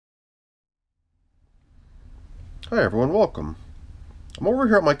Hi everyone, welcome. I'm over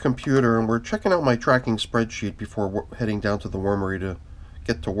here at my computer and we're checking out my tracking spreadsheet before heading down to the wormery to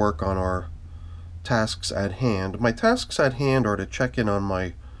get to work on our tasks at hand. My tasks at hand are to check in on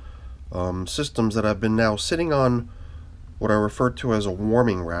my systems that I've been now sitting on what I refer to as a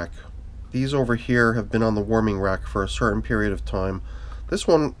warming rack. These over here have been on the warming rack for a certain period of time. This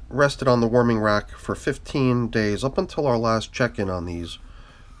one rested on the warming rack for 15 days up until our last check-in on these,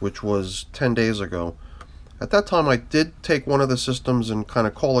 which was 10 days ago. At that time, I did take one of the systems and kind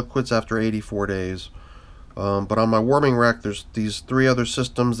of call it quits after 84 days. But on my warming rack, there's these 3 other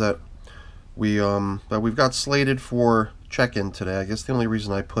systems that we've got slated for check-in today. I guess the only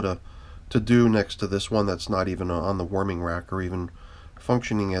reason I put a to-do next to this one that's not even on the warming rack or even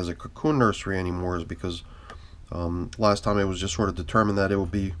functioning as a cocoon nursery anymore is because last time it was just sort of determined that it would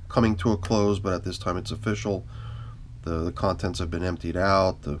be coming to a close, but at this time it's official. The contents have been emptied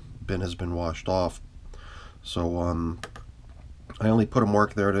out, the bin has been washed off. So I only put a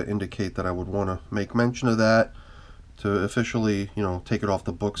mark there to indicate that I would want to make mention of that, to officially, take it off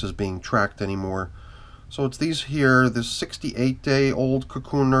the books as being tracked anymore. So it's these here, this 68-day-old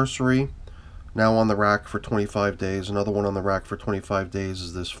cocoon nursery, now on the rack for 25 days. Another one on the rack for 25 days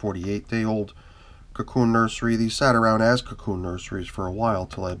is this 48-day-old cocoon nursery. These sat around as cocoon nurseries for a while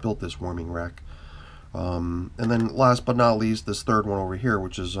till I built this warming rack. And then last but not least, this third one over here,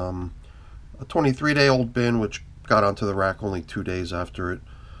 which is a 23-day-old bin, which got onto the rack only 2 days after it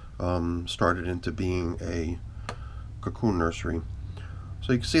started into being a cocoon nursery.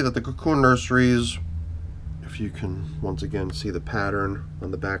 So you can see that the cocoon nurseries, if you can once again see the pattern on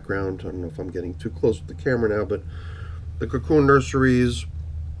the background, I don't know if I'm getting too close with the camera now, but the cocoon nurseries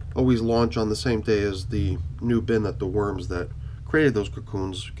always launch on the same day as the new bin that the worms that created those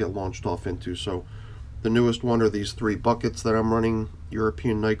cocoons get launched off into. So the newest one are these 3 buckets that I'm running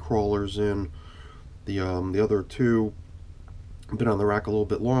European night crawlers in. The other 2 have been on the rack a little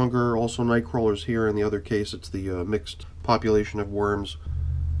bit longer, also night crawlers here. In the other case, it's the mixed population of worms.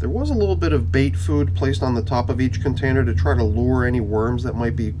 There was a little bit of bait food placed on the top of each container to try to lure any worms that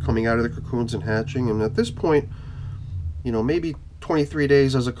might be coming out of the cocoons and hatching. And at this point, maybe 23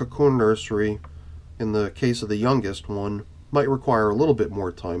 days as a cocoon nursery, in the case of the youngest one, might require a little bit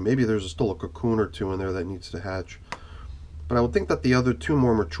more time. Maybe there's still a cocoon or 2 in there that needs to hatch. But I would think that the other 2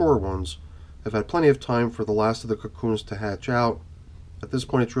 more mature ones have had plenty of time for the last of the cocoons to hatch out. At this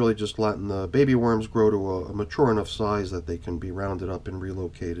point, it's really just letting the baby worms grow to a mature enough size that they can be rounded up and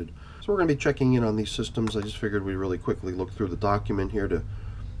relocated. So we're going to be checking in on these systems. I just figured we'd really quickly look through the document here to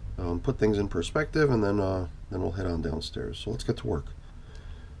put things in perspective, and then we'll head on downstairs. So let's get to work.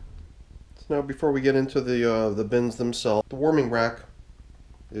 Now, before we get into the bins themselves, the warming rack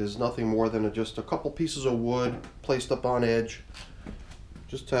is nothing more than just a couple pieces of wood placed up on edge.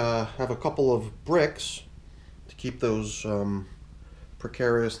 Just to have a couple of bricks to keep those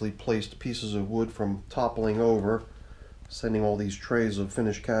precariously placed pieces of wood from toppling over, sending all these trays of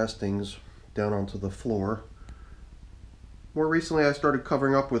finished castings down onto the floor. More recently, I started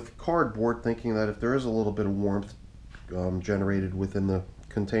covering up with cardboard, thinking that if there is a little bit of warmth generated within the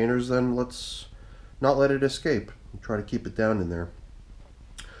containers, then let's not let it escape and try to keep it down in there.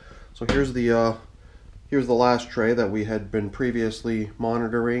 So here's the last tray that we had been previously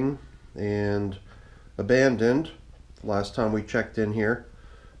monitoring and abandoned the last time we checked in here.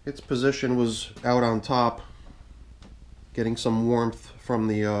 Its position was out on top, getting some warmth from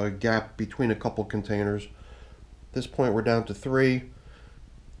the gap between a couple containers. At this point we're down to 3,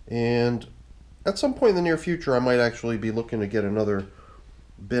 and at some point in the near future I might actually be looking to get another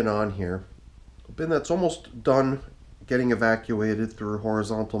bin on here. A bin that's almost done getting evacuated through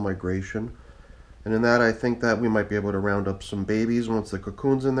horizontal migration. And in that, I think that we might be able to round up some babies once the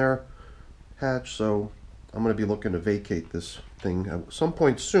cocoons in there hatch. So I'm going to be looking to vacate this thing at some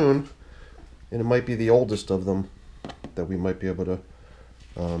point soon. And it might be the oldest of them that we might be able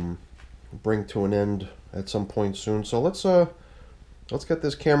to bring to an end at some point soon. So let's get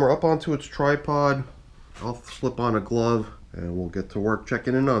this camera up onto its tripod. I'll slip on a glove and we'll get to work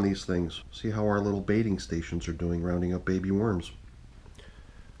checking in on these things. See how our little baiting stations are doing, rounding up baby worms.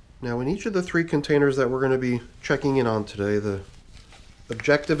 Now, in each of the 3 containers that we're going to be checking in on today, the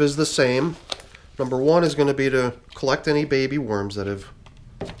objective is the same. Number 1 is going to be to collect any baby worms that have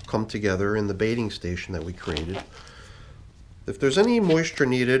come together in the baiting station that we created. If there's any moisture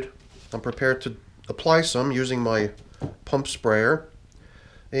needed, I'm prepared to apply some using my pump sprayer.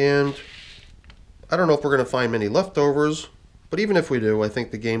 And I don't know if we're going to find many leftovers, but even if we do, I think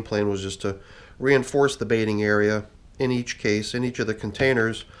the game plan was just to reinforce the baiting area in each case, in each of the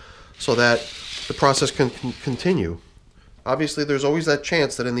containers, so that the process can continue. Obviously, there's always that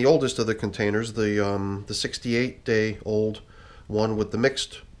chance that in the oldest of the containers, the 68-day-old one with the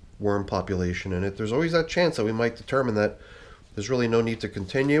mixed worm population in it, there's always that chance that we might determine that there's really no need to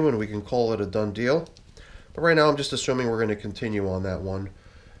continue and we can call it a done deal. But right now I'm just assuming we're going to continue on that one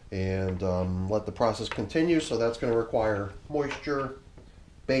and let the process continue. So that's going to require moisture,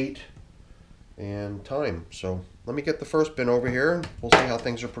 bait, and time. So let me get the first bin over here and we'll see how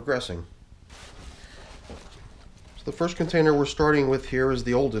things are progressing. So the first container we're starting with here is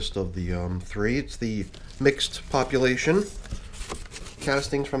the oldest of the three. It's the mixed population.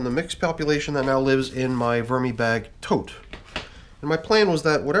 Castings from the mixed population that now lives in my Vermibag tote. And my plan was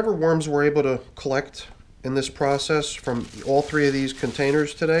that whatever worms we're able to collect in this process from all three of these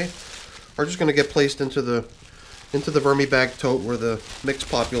containers today are just going to get placed into the Vermibag tote where the mixed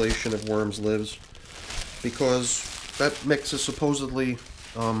population of worms lives, because that mix is supposedly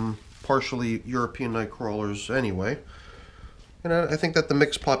partially European night crawlers anyway. And I think that the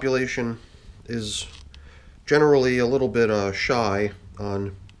mixed population is generally a little bit shy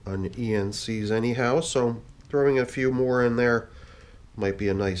on ENCs anyhow, so throwing a few more in there might be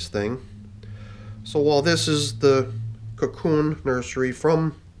a nice thing. So while this is the cocoon nursery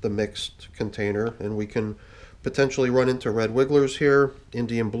from the mixed container, and we can potentially run into red wigglers here,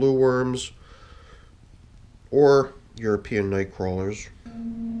 Indian blue worms, or European night crawlers.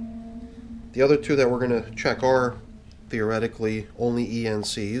 The other two that we're going to check are theoretically only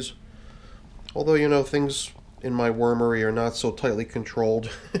ENCs. Although, you know, things in my wormery are not so tightly controlled.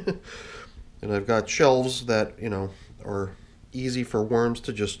 And I've got shelves that, you know, are easy for worms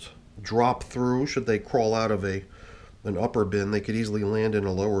to just drop through. Should they crawl out of an upper bin, they could easily land in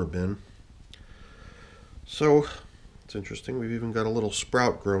a lower bin. So it's interesting. We've even got a little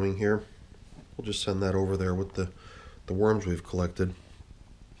sprout growing here. We'll just send that over there with the worms we've collected.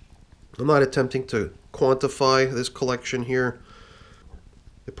 I'm not attempting to quantify this collection here.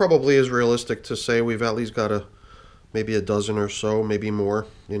 It probably is realistic to say we've at least got maybe a dozen or so, maybe more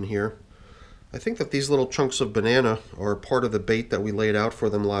in here. I think that these little chunks of banana are part of the bait that we laid out for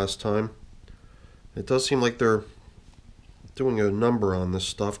them last time. It does seem like they're doing a number on this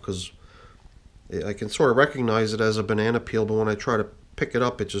stuff, because I can sort of recognize it as a banana peel, but when I try to pick it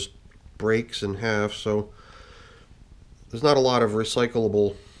up it just breaks in half. So there's not a lot of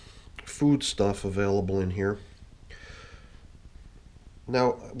recyclable food stuff available in here.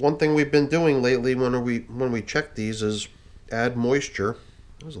 Now, one thing we've been doing lately when we check these is add moisture.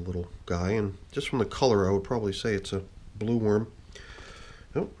 There's a little guy, and just from the color I would probably say it's a blue worm.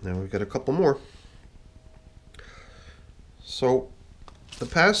 Oh, now we've got a couple more. So the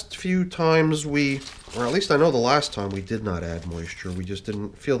past few times or at least I know the last time we did not add moisture. We just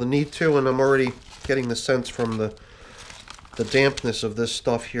didn't feel the need to, and I'm already getting the sense from the dampness of this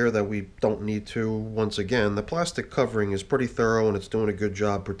stuff here that we don't need to once again. The plastic covering is pretty thorough and it's doing a good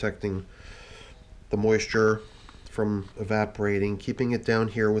job protecting the moisture from evaporating, keeping it down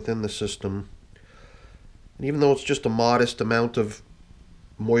here within the system. And even though it's just a modest amount of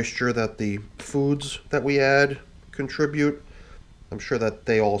moisture that the foods that we add contribute, I'm sure that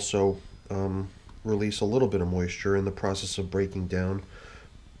they also release a little bit of moisture in the process of breaking down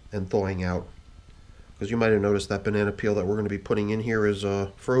and thawing out. Because you might have noticed that banana peel that we're going to be putting in here is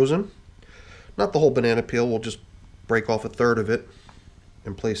frozen. Not the whole banana peel, we'll just break off a third of it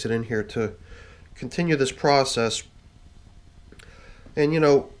and place it in here to continue this process. And you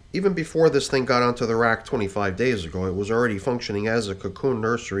know, even before this thing got onto the rack 25 days ago, it was already functioning as a cocoon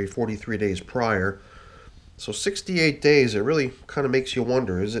nursery 43 days prior. So 68 days, it really kind of makes you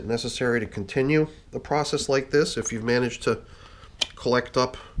wonder, is it necessary to continue a process like this if you've managed to collect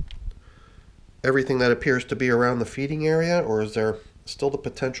up everything that appears to be around the feeding area, or is there still the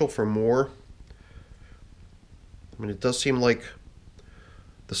potential for more? I mean, it does seem like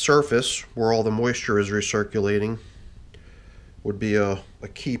the surface, where all the moisture is recirculating, would be a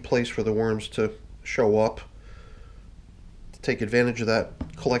key place for the worms to show up, to take advantage of that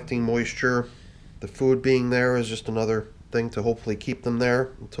collecting moisture. The food being there is just another thing to hopefully keep them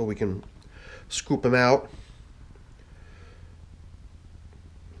there until we can scoop them out.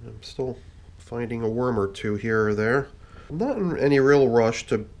 I'm still finding a worm or two here or there. I'm not in any real rush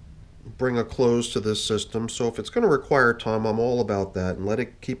to bring a close to this system, so if it's going to require time, I'm all about that, and let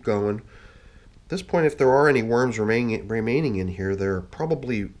it keep going. At this point, if there are any worms remaining in here, they're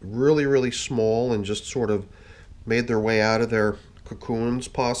probably really, really small and just sort of made their way out of their cocoons,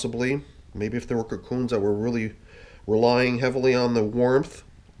 possibly. Maybe if there were cocoons that were really relying heavily on the warmth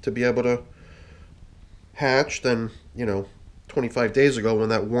to be able to hatch, then, you know, 25 days ago when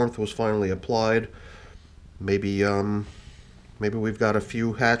that warmth was finally applied, maybe we've got a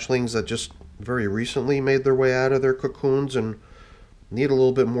few hatchlings that just very recently made their way out of their cocoons and need a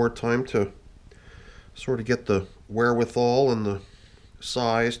little bit more time to sort of get the wherewithal and the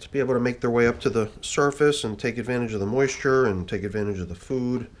size to be able to make their way up to the surface and take advantage of the moisture and take advantage of the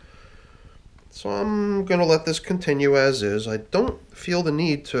food. So I'm going to let this continue as is. I don't feel the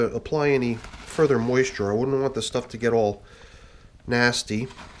need to apply any further moisture. I wouldn't want the stuff to get all nasty.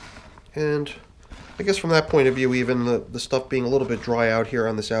 And I guess from that point of view, even the stuff being a little bit dry out here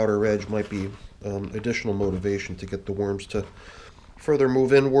on this outer edge might be additional motivation to get the worms to further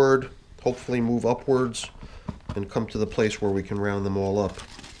move inward, hopefully move upwards, and come to the place where we can round them all up.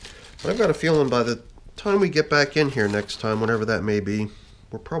 But I've got a feeling by the time we get back in here next time, whenever that may be,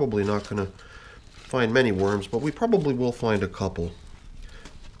 we're probably not going to find many worms, but we probably will find a couple.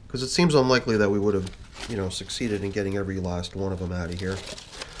 Because it seems unlikely that we would have, succeeded in getting every last one of them out of here.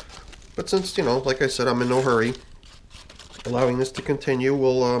 But since, like I said, I'm in no hurry, allowing this to continue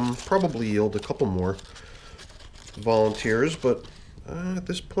will probably yield a couple more volunteers, but at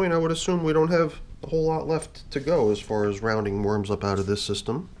this point I would assume we don't have a whole lot left to go as far as rounding worms up out of this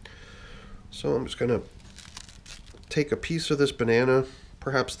system. So I'm just going to take a piece of this banana.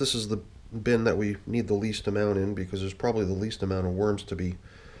 Perhaps this is the bin that we need the least amount in, because there's probably the least amount of worms to be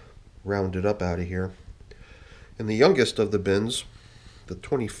rounded up out of here. And the youngest of the bins, the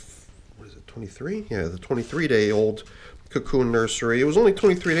 23? Yeah, the 23-day-old cocoon nursery. It was only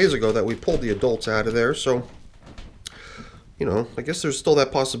 23 days ago that we pulled the adults out of there, so I guess there's still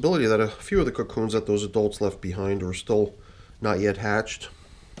that possibility that a few of the cocoons that those adults left behind are still not yet hatched.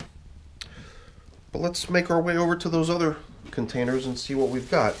 But let's make our way over to those other containers and see what we've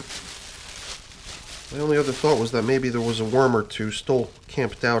got. My only other thought was that maybe there was a worm or two still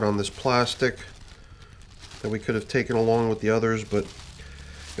camped out on this plastic that we could have taken along with the others, but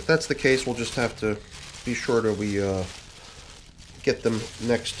if that's the case, we'll just have to be sure that we get them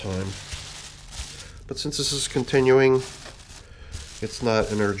next time. But since this is continuing, it's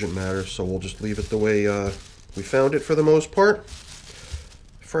not an urgent matter, so we'll just leave it the way we found it for the most part.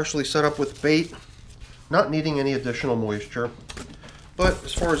 Freshly set up with bait, not needing any additional moisture. But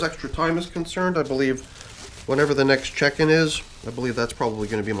as far as extra time is concerned, I believe whenever the next check-in is, I believe that's probably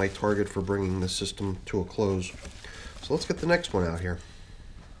going to be my target for bringing this system to a close. So let's get the next one out here.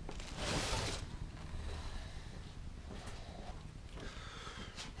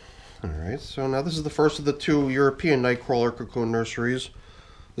 Alright, so now this is the first of the two European nightcrawler cocoon nurseries.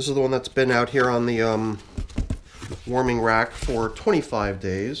 This is the one that's been out here on the warming rack for 25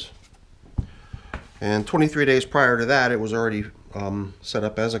 days. And 23 days prior to that, it was already set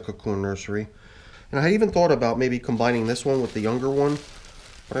up as a cocoon nursery. And I even thought about maybe combining this one with the younger one,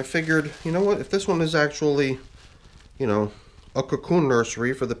 but I figured, you know what, if this one is actually, a cocoon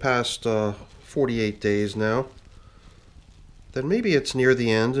nursery for the past 48 days now, then maybe it's near the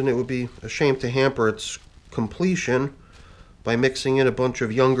end, and it would be a shame to hamper its completion by mixing in a bunch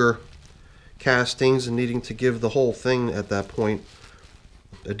of younger castings and needing to give the whole thing at that point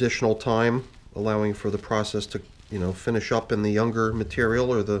additional time, allowing for the process to finish up in the younger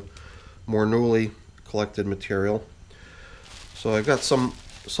material or the more newly collected material. So I've got some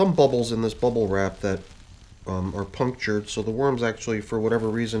bubbles in this bubble wrap that are punctured, so the worms actually, for whatever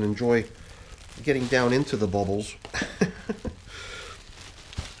reason, enjoy getting down into the bubbles. I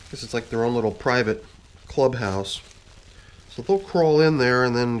guess it's like their own little private clubhouse. So they'll crawl in there,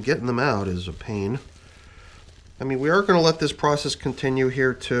 and then getting them out is a pain. I mean, we are going to let this process continue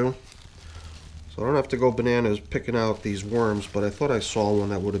here too. So I don't have to go bananas picking out these worms, but I thought I saw one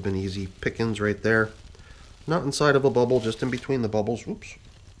that would have been easy pickings right there. Not inside of a bubble, just in between the bubbles. Oops.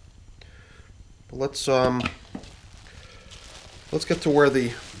 But let's get to where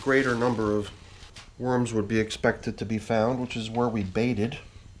the greater number of worms would be expected to be found, which is where we baited.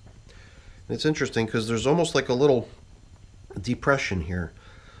 And it's interesting because there's almost like a little depression here.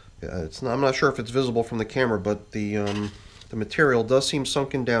 I'm not sure if it's visible from the camera, but the material does seem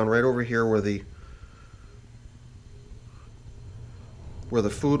sunken down right over here where the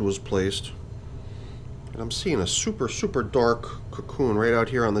food was placed. And I'm seeing a super dark cocoon right out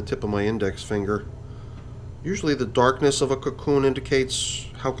here on the tip of my index finger. Usually the darkness of a cocoon indicates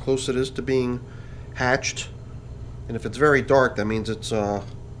how close it is to being hatched. And if it's very dark, that means it's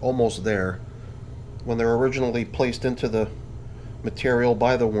almost there. When they're originally placed into the material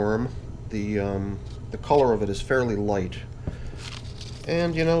by the worm, the color of it is fairly light.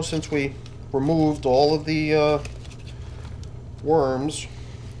 And since we removed all of the worms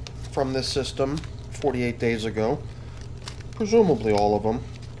from this system 48 days ago, presumably all of them,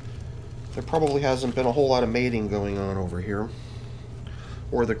 there probably hasn't been a whole lot of mating going on over here,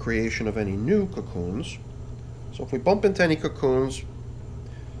 or the creation of any new cocoons. So if we bump into any cocoons,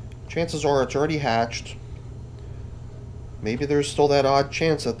 chances are it's already hatched. Maybe there's still that odd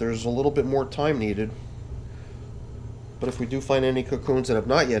chance that there's a little bit more time needed. But if we do find any cocoons that have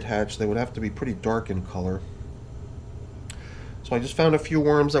not yet hatched, they would have to be pretty dark in color. So I just found a few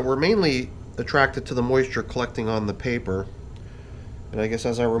worms that were mainly attracted to the moisture collecting on the paper. And I guess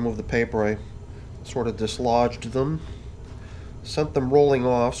as I removed the paper, I sort of dislodged them, sent them rolling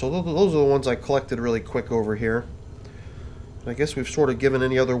off. So those are the ones I collected really quick over here. And I guess we've sort of given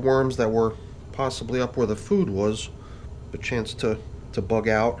any other worms that were possibly up where the food was a chance to bug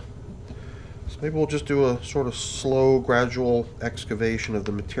out. So maybe we'll just do a sort of slow, gradual excavation of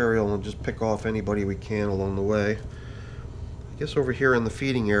the material and just pick off anybody we can along the way. I guess over here in the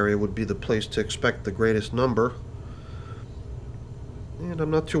feeding area would be the place to expect the greatest number. And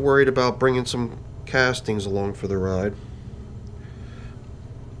I'm not too worried about bringing some castings along for the ride.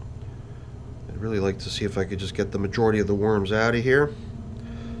 I'd really like to see if I could just get the majority of the worms out of here.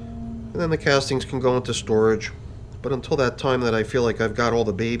 And then the castings can go into storage. But until that time that I feel like I've got all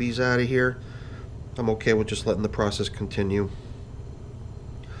the babies out of here, I'm okay with just letting the process continue.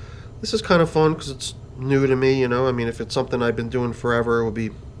 This is kind of fun because it's new to me, you know. I mean, if it's something I've been doing forever, it would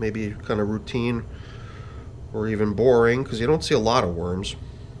be maybe kind of routine or even boring because you don't see a lot of worms.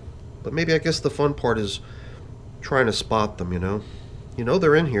 But maybe I guess the fun part is trying to spot them, you know. You know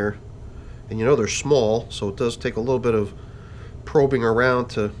they're in here, and you know they're small, so it does take a little bit of probing around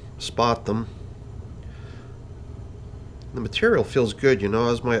to spot them. The material feels good, you know.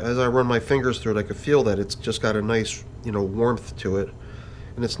 As I run my fingers through it, I can feel that it's just got a nice, you know, warmth to it.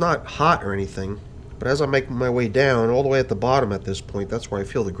 And it's not hot or anything, but as I make my way down, all the way at the bottom at this point, that's where I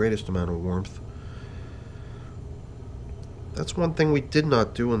feel the greatest amount of warmth. That's one thing we did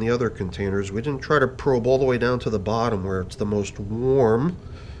not do in the other containers. We didn't try to probe all the way down to the bottom where it's the most warm.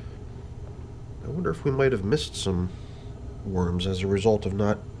 I wonder if we might have missed some worms as a result of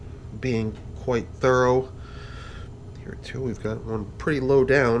not being quite thorough. Here too, we've got one pretty low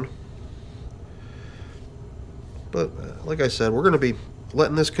down. But like I said, we're going to be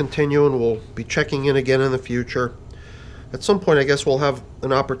letting this continue and we'll be checking in again in the future. At some point, I guess we'll have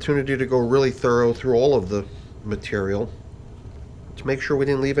an opportunity to go really thorough through all of the material to make sure we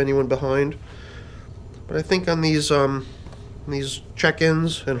didn't leave anyone behind. But I think on these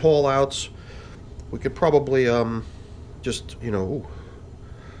check-ins and haul-outs, we could probably just, you know,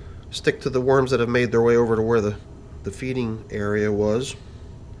 stick to the worms that have made their way over to where the feeding area was.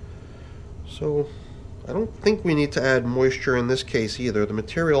 So I don't think we need to add moisture in this case either. The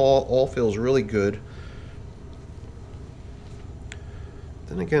material all feels really good.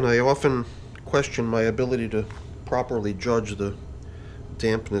 Then again, I often question my ability to properly judge the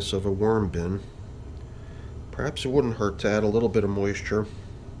dampness of a worm bin. Perhaps it wouldn't hurt to add a little bit of moisture.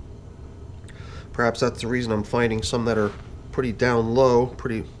 Perhaps that's the reason I'm finding some that are pretty down low,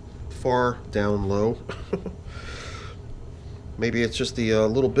 pretty far down low. Maybe it's just the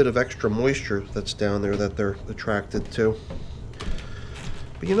little bit of extra moisture that's down there that they're attracted to.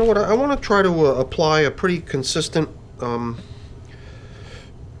 But you know what? I want to try to apply a pretty consistent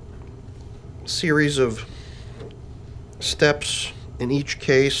series of steps in each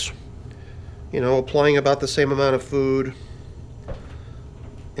case. You know, applying about the same amount of food.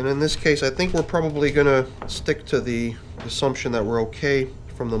 And in this case, I think we're probably going to stick to the assumption that we're okay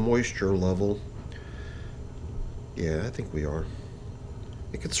from the moisture level. Yeah, I think we are.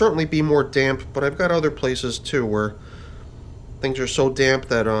 It could certainly be more damp, but I've got other places too where things are so damp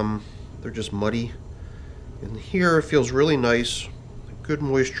that they're just muddy. And here it feels really nice, good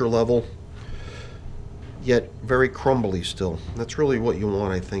moisture level, yet very crumbly still. That's really what you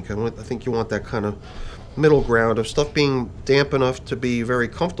want, I think. I think you want that kind of middle ground of stuff being damp enough to be very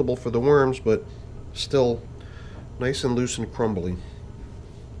comfortable for the worms, but still nice and loose and crumbly.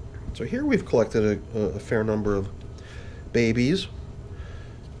 So here we've collected a fair number of babies,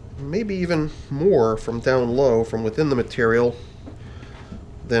 maybe even more from down low, from within the material,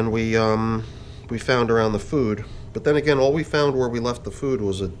 than we found around the food. But then again, all we found where we left the food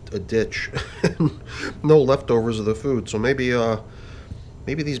was a ditch, no leftovers of the food. So maybe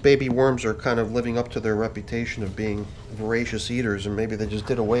these baby worms are kind of living up to their reputation of being voracious eaters, and maybe they just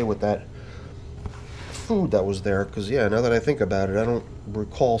did away with that food that was there. Because yeah, now that I think about it, I don't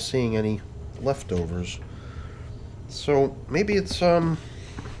recall seeing any leftovers. So maybe it's a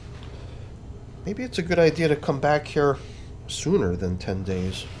good idea to come back here sooner than 10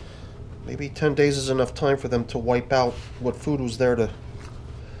 days. Maybe 10 days is enough time for them to wipe out what food was there to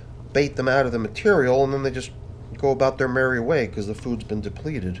bait them out of the material, and then they just go about their merry way because the food's been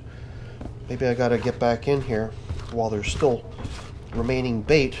depleted. Maybe I gotta get back in here while there's still remaining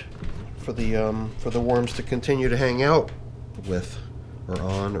bait for the worms to continue to hang out with or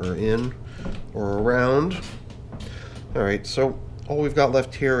on or in or around. Alright, so all we've got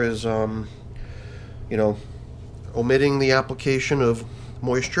left here is, you know, omitting the application of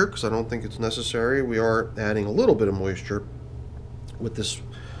moisture, because I don't think it's necessary. We are adding a little bit of moisture with this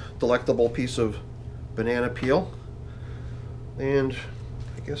delectable piece of banana peel. And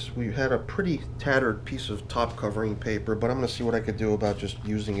I guess we had a pretty tattered piece of top covering paper, but I'm going to see what I could do about just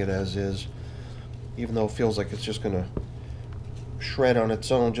using it as is, even though it feels like it's just going to shred on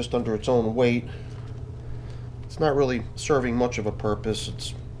its own, just under its own weight. It's not really serving much of a purpose.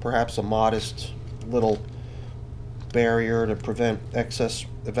 It's perhaps a modest little barrier to prevent excess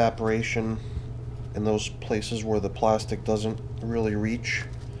evaporation in those places where the plastic doesn't really reach.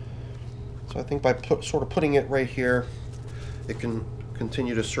 So I think by sort of putting it right here, it can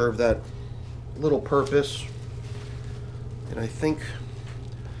continue to serve that little purpose. And I think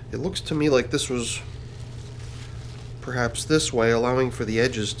it looks to me like this was perhaps this way, allowing for the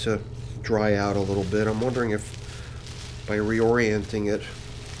edges to dry out a little bit. I'm wondering if by reorienting it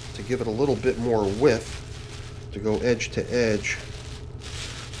to give it a little bit more width to go edge to edge,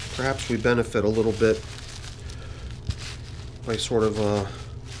 perhaps we benefit a little bit by sort of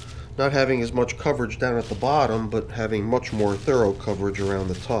not having as much coverage down at the bottom, but having much more thorough coverage around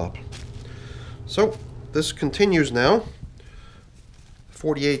the top. So this continues now,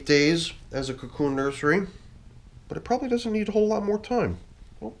 48 days as a cocoon nursery, but it probably doesn't need a whole lot more time.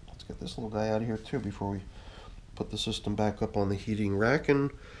 Well, let's get this little guy out of here too before we put the system back up on the heating rack, and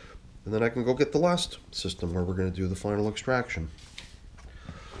then I can go get the last system where we're going to do the final extraction.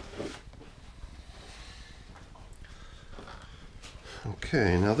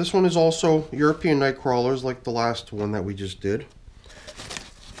 Okay, now this one is also European night crawlers like the last one that we just did.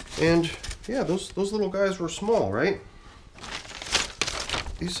 And yeah, those little guys were small, right?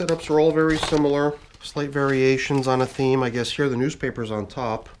 These setups are all very similar. Slight variations on a theme. I guess here the newspaper's on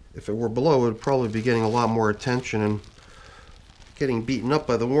top. If it were below, it would probably be getting a lot more attention and getting beaten up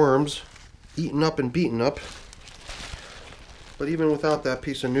by the worms. Eaten up and beaten up. But even without that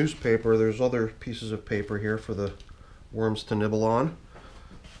piece of newspaper, there's other pieces of paper here for the worms to nibble on.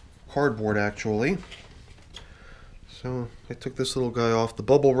 Cardboard, actually. So I took this little guy off the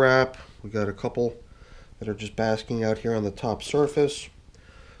bubble wrap. We got a couple that are just basking out here on the top surface.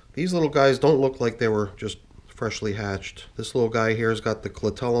 These little guys don't look like they were just freshly hatched. This little guy here has got the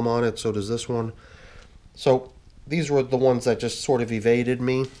clitellum on it, so does this one. So these were the ones that just sort of evaded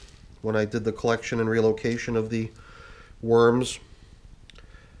me when I did the collection and relocation of the worms.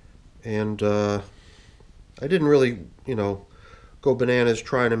 And I didn't really, go bananas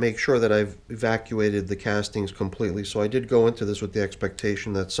trying to make sure that I've evacuated the castings completely. So I did go into this with the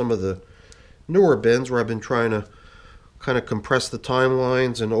expectation that some of the newer bins where I've been trying to kind of compress the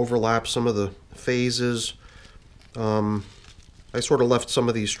timelines and overlap some of the phases, I sort of left some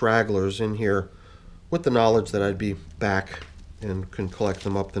of these stragglers in here with the knowledge that I'd be back and can collect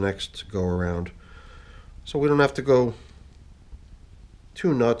them up the next go around. So we don't have to go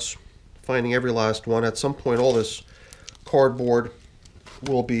too nuts finding every last one. At some point all this cardboard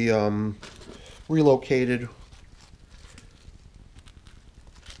will be relocated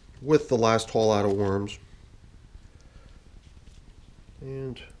with the last haul out of worms.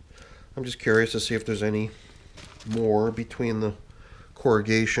 And I'm just curious to see if there's any more between the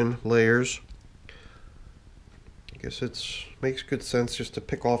corrugation layers. I guess it makes good sense just to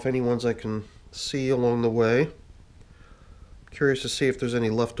pick off any ones I can see along the way. Curious to see if there's any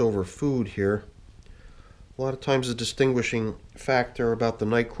leftover food here. A lot of times the distinguishing factor about the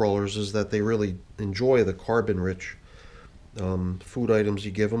night crawlers is that they really enjoy the carbon-rich food items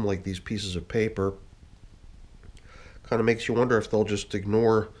you give them, like these pieces of paper. Kind of makes you wonder if they'll just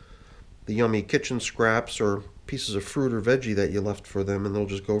ignore the yummy kitchen scraps or pieces of fruit or veggie that you left for them, and they'll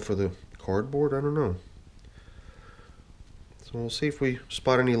just go for the cardboard. I don't know. So we'll see if we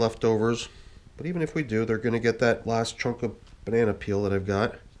spot any leftovers. But even if we do, they're going to get that last chunk of banana peel that I've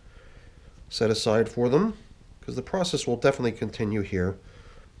got set aside for them, because the process will definitely continue here.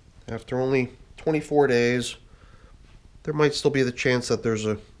 After only 24 days, there might still be the chance that there's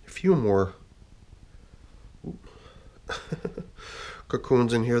a few more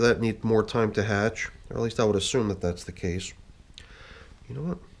cocoons in here that need more time to hatch, or at least I would assume that that's the case. You know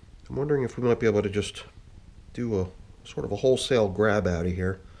what? I'm wondering if we might be able to just do a sort of a wholesale grab out of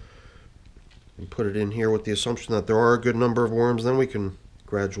here and put it in here with the assumption that there are a good number of worms. Then we can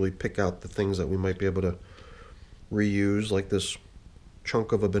gradually pick out the things that we might be able to reuse, like this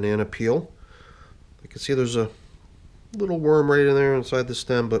chunk of a banana peel. I can see there's a little worm right in there inside the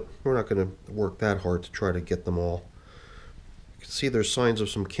stem, but we're not going to work that hard to try to get them all. You can see there's signs of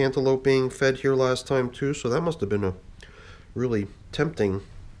some cantaloupe being fed here last time too, so that must have been a really tempting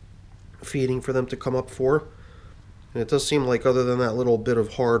feeding for them to come up for. And it does seem like, other than that little bit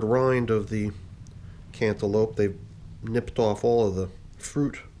of hard rind of the cantaloupe, they've nipped off all of the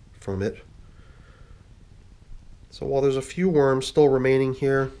fruit from it. So while there's a few worms still remaining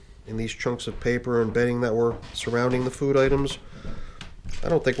here in these chunks of paper and bedding that were surrounding the food items, I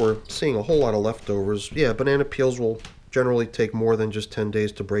don't think we're seeing a whole lot of leftovers. Yeah, banana peels will generally take more than just 10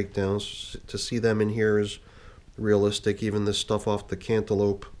 days to break down. To see them in here is realistic. Even this stuff off the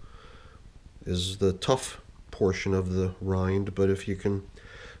cantaloupe is the tough portion of the rind, but if you can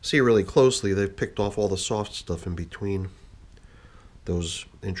see really closely, they've picked off all the soft stuff in between those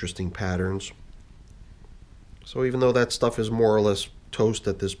interesting patterns. So even though that stuff is more or less toast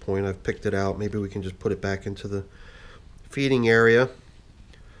at this point, I've picked it out. Maybe we can just put it back into the feeding area.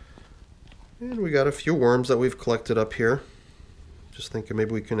 And we got a few worms that we've collected up here. Just thinking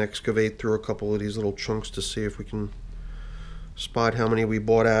maybe we can excavate through a couple of these little chunks to see if we can spot how many we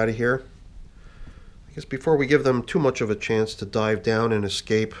bought out of here. I guess before we give them too much of a chance to dive down and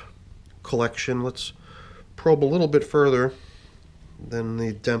escape collection, let's probe a little bit further than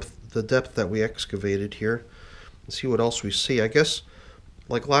the depth that we excavated here and see what else we see. I guess,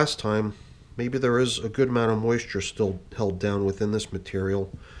 like last time, maybe there is a good amount of moisture still held down within this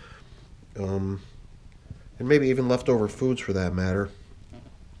material. And maybe even leftover foods for that matter,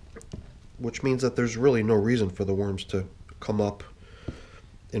 which means that there's really no reason for the worms to come up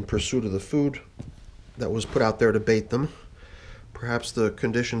in pursuit of the food that was put out there to bait them. Perhaps the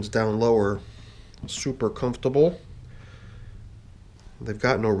conditions down low are super comfortable. They've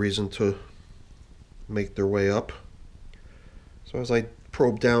got no reason to make their way up. So as I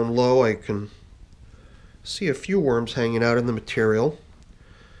probe down low, I can see a few worms hanging out in the material,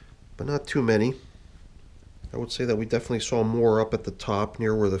 but not too many. I would say that we definitely saw more up at the top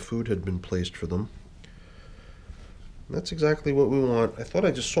near where the food had been placed for them. And that's exactly what we want. I thought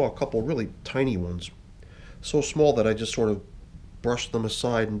I just saw a couple really tiny ones. So small that I just sort of brushed them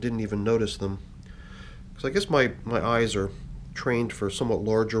aside and didn't even notice them. Because I guess my eyes are trained for somewhat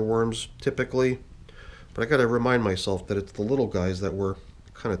larger worms typically. But I gotta remind myself that it's the little guys that we're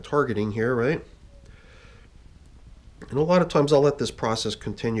kind of targeting here, right? And a lot of times I'll let this process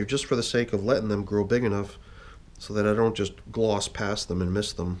continue just for the sake of letting them grow big enough so that I don't just gloss past them and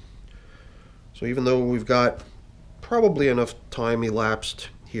miss them. So even though we've got probably enough time elapsed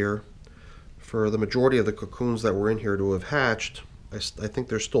here for the majority of the cocoons that were in here to have hatched, I think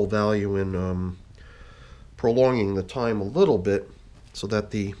there's still value in prolonging the time a little bit so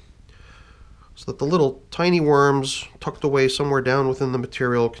that the little tiny worms tucked away somewhere down within the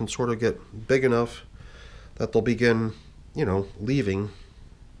material can sort of get big enough that they'll begin, leaving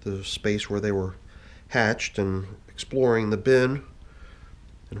the space where they were hatched and exploring the bin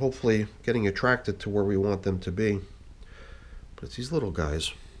and hopefully getting attracted to where we want them to be. But it's these little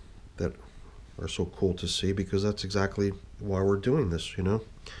guys that are so cool to see, because that's exactly why we're doing this,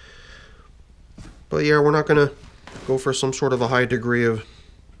 But yeah, we're not going to go for some sort of a high degree of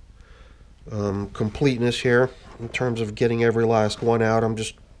completeness here in terms of getting every last one out. I'm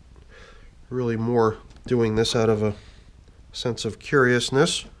just really more doing this out of a sense of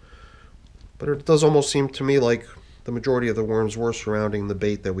curiousness. But it does almost seem to me like the majority of the worms were surrounding the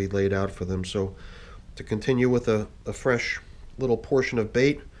bait that we laid out for them. So to continue with a fresh little portion of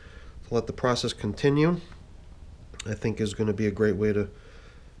bait, to let the process continue, I think is going to be a great way to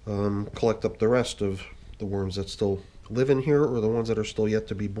collect up the rest of the worms that still live in here, or the ones that are still yet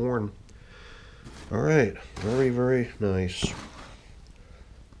to be born. Alright, very, very nice.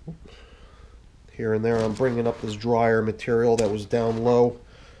 Here and there I'm bringing up this drier material that was down low.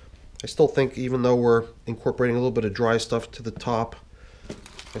 I still think, even though we're incorporating a little bit of dry stuff to the top,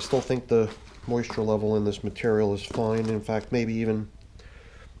 I still think the moisture level in this material is fine. In fact, maybe even,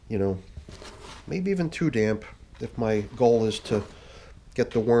 maybe even too damp, if my goal is to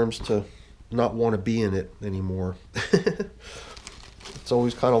get the worms to not want to be in it anymore. It's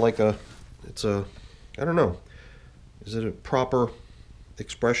always kind of like I don't know, is it a proper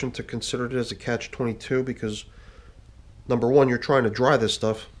expression to consider it as a catch-22? Because number one, you're trying to dry this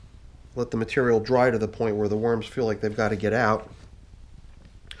stuff, let the material dry to the point where the worms feel like they've got to get out.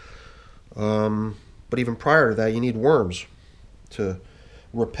 But even prior to that, you need worms to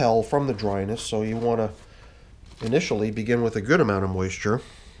repel from the dryness, so you want to initially begin with a good amount of moisture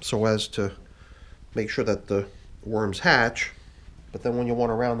so as to make sure that the worms hatch. But then when you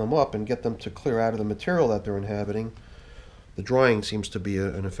want to round them up and get them to clear out of the material that they're inhabiting, the drying seems to be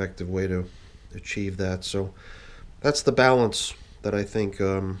an effective way to achieve that. So that's the balance that I think,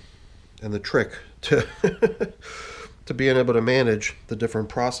 and the trick to to being able to manage the different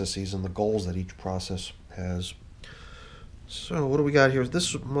processes and the goals that each process has. So what do we got here?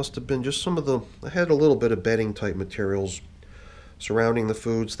 This must have been just some of the, I had a little bit of bedding type materials surrounding the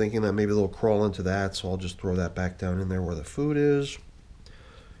foods, thinking that maybe they'll crawl into that, so I'll just throw that back down in there where the food is.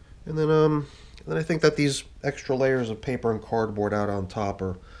 And then I think that these extra layers of paper and cardboard out on top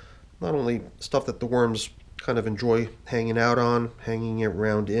are not only stuff that the worms kind of enjoy hanging out on, hanging it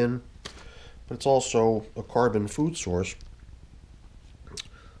around in, but it's also a carbon food source,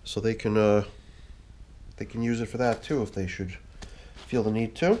 so they can use it for that too if they should feel the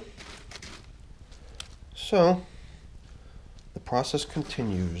need to. So the process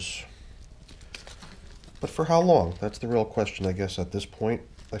continues, but for how long? That's the real question, I guess, at this point.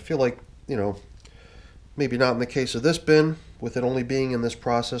 I feel like, you know, maybe not in the case of this bin, with it only being in this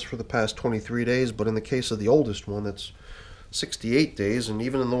process for the past 23 days, but in the case of the oldest one, that's 68 days, and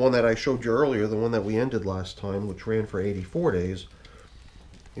even in the one that I showed you earlier, the one that we ended last time, which ran for 84 days,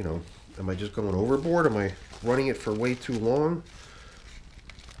 you know, am I just going overboard? Am I running it for way too long?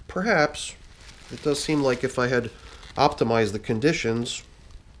 Perhaps. It does seem like if I had optimized the conditions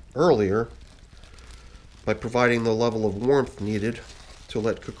earlier by providing the level of warmth needed to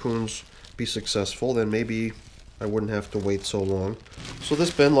let cocoons be successful, then maybe I wouldn't have to wait so long. So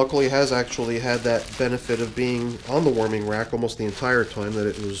this bin luckily has actually had that benefit of being on the warming rack almost the entire time that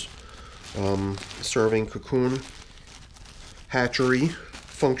it was serving cocoon hatchery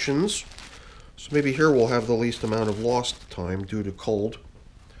functions. So maybe here we'll have the least amount of lost time due to cold.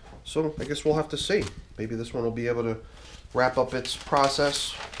 So I guess we'll have to see. Maybe this one will be able to wrap up its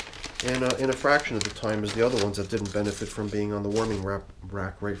process in a fraction of the time as the other ones that didn't benefit from being on the warming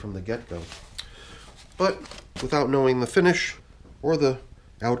rack right from the get-go. But without knowing the finish or the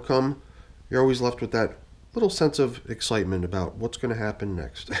outcome, you're always left with that little sense of excitement about what's going to happen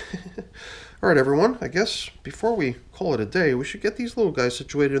next. All right, everyone, I guess before we call it a day, we should get these little guys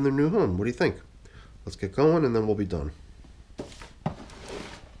situated in their new home. What do you think? Let's get going and then we'll be done.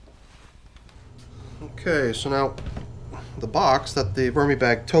 Okay, so now the box that the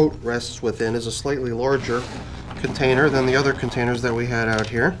Vermibag tote rests within is a slightly larger container than the other containers that we had out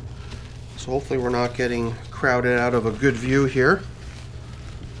here. So hopefully we're not getting crowded out of a good view here.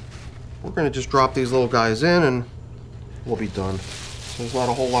 We're going to just drop these little guys in and we'll be done. So there's not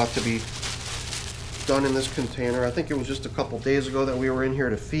a whole lot to be done in this container. I think it was just a couple days ago that we were in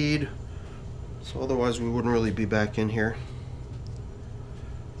here to feed. So otherwise we wouldn't really be back in here.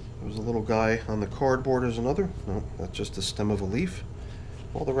 There's a little guy on the cardboard. There's another. No, that's just the stem of a leaf.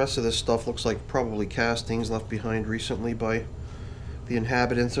 All the rest of this stuff looks like probably castings left behind recently by the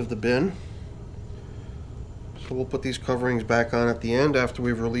inhabitants of the bin. So we'll put these coverings back on at the end after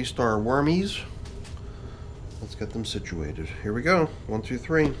we've released our wormies. Let's get them situated. Here we go. 1, 2,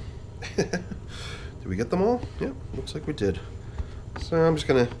 3. Did we get them all? Yeah, looks like we did. So I'm just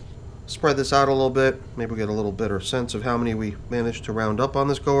going to spread this out a little bit. Maybe we'll get a little better sense of how many we managed to round up on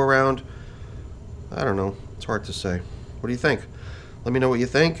this go around. I don't know. It's hard to say. What do you think? Let me know what you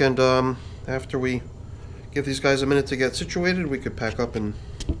think, and after we give these guys a minute to get situated, we could pack up and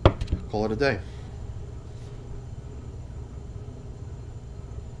call it a day.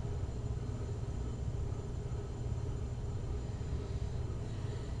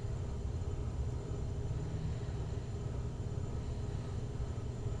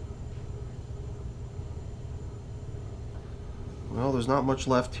 Well, there's not much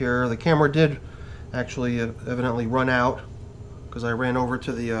left here. The camera did actually evidently run out because I ran over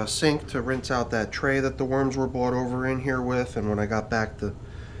to the sink to rinse out that tray that the worms were brought over in here with, and when I got back the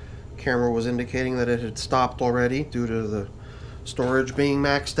camera was indicating that it had stopped already due to the storage being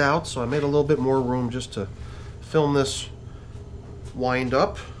maxed out, so I made a little bit more room just to film this wind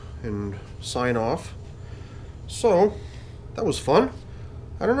up and sign off. So that was fun.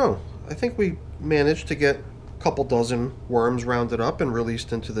 I don't know, I think we managed to get couple dozen worms rounded up and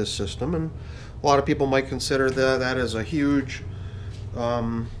released into this system, and a lot of people might consider that as a huge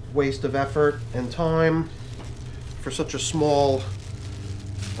waste of effort and time for such a small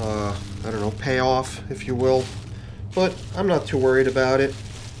I don't know, payoff, if you will, but I'm not too worried about it.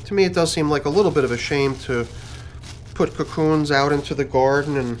 To me it does seem like a little bit of a shame to put cocoons out into the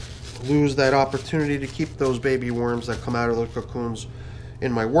garden and lose that opportunity to keep those baby worms that come out of the cocoons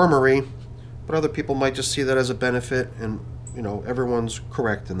in my wormery. But other people might just see that as a benefit, and you know, everyone's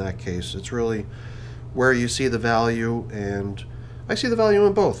correct in that case. It's really where you see the value, and I see the value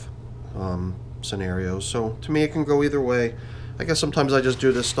in both scenarios. So to me it can go either way. I guess sometimes I just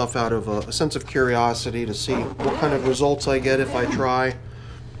do this stuff out of a sense of curiosity to see what kind of results I get if I try.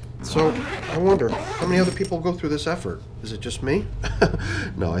 So I wonder, how many other people go through this effort? Is it just me?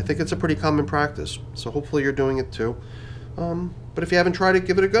 No, I think it's a pretty common practice. So hopefully you're doing it too. But if you haven't tried it,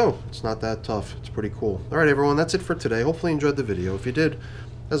 give it a go. It's not that tough. It's pretty cool. Alright everyone, that's it for today. Hopefully you enjoyed the video. If you did,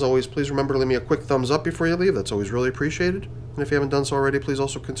 as always, please remember to leave me a quick thumbs up before you leave. That's always really appreciated. And if you haven't done so already, please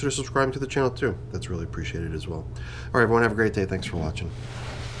also consider subscribing to the channel too. That's really appreciated as well. Alright everyone, have a great day. Thanks for watching.